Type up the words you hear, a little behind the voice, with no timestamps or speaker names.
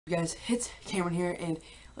Guys, it's Cameron here, and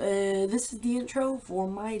this is the intro for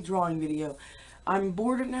my drawing video. I'm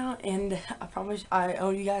bored right now, and I promise I owe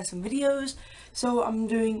you guys some videos, so I'm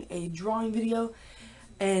doing a drawing video,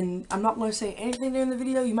 and I'm not going to say anything during the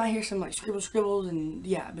video. You might hear some like scribbles, and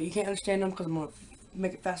yeah, but you can't understand them because I'm going to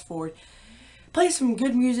make it fast forward. Play some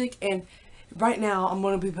good music, and right now I'm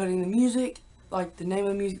going to be putting the music, like the name of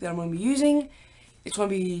the music that I'm going to be using. It's going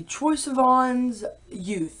to be Troye Sivan's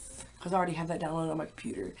Youth. Because I already have that downloaded on my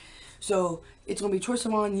computer. So, it's going to be Troye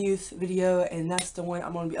Sivan Youth video, and that's the one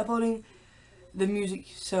I'm going to be uploading the music.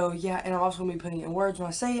 So, yeah, and I'm also going to be putting it in words when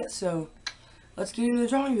I say it, so let's get into the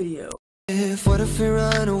drawing video. What if we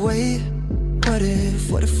run away? What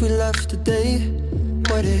if we left today?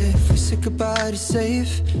 What if we said goodbye to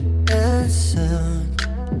safe and sound?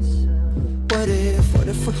 What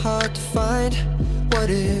if we're hard to find? What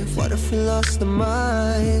if we lost our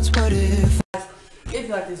minds? What if... If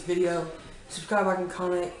you like this video, subscribe, like, and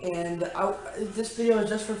comment. And this video is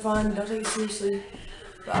just for fun. Don't take it seriously.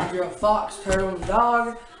 But I drew a fox, turtle, and a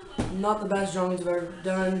dog. Not the best drawings I've ever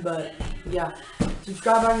done, but yeah.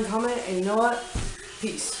 Subscribe, like, and comment. And you know what?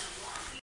 Peace.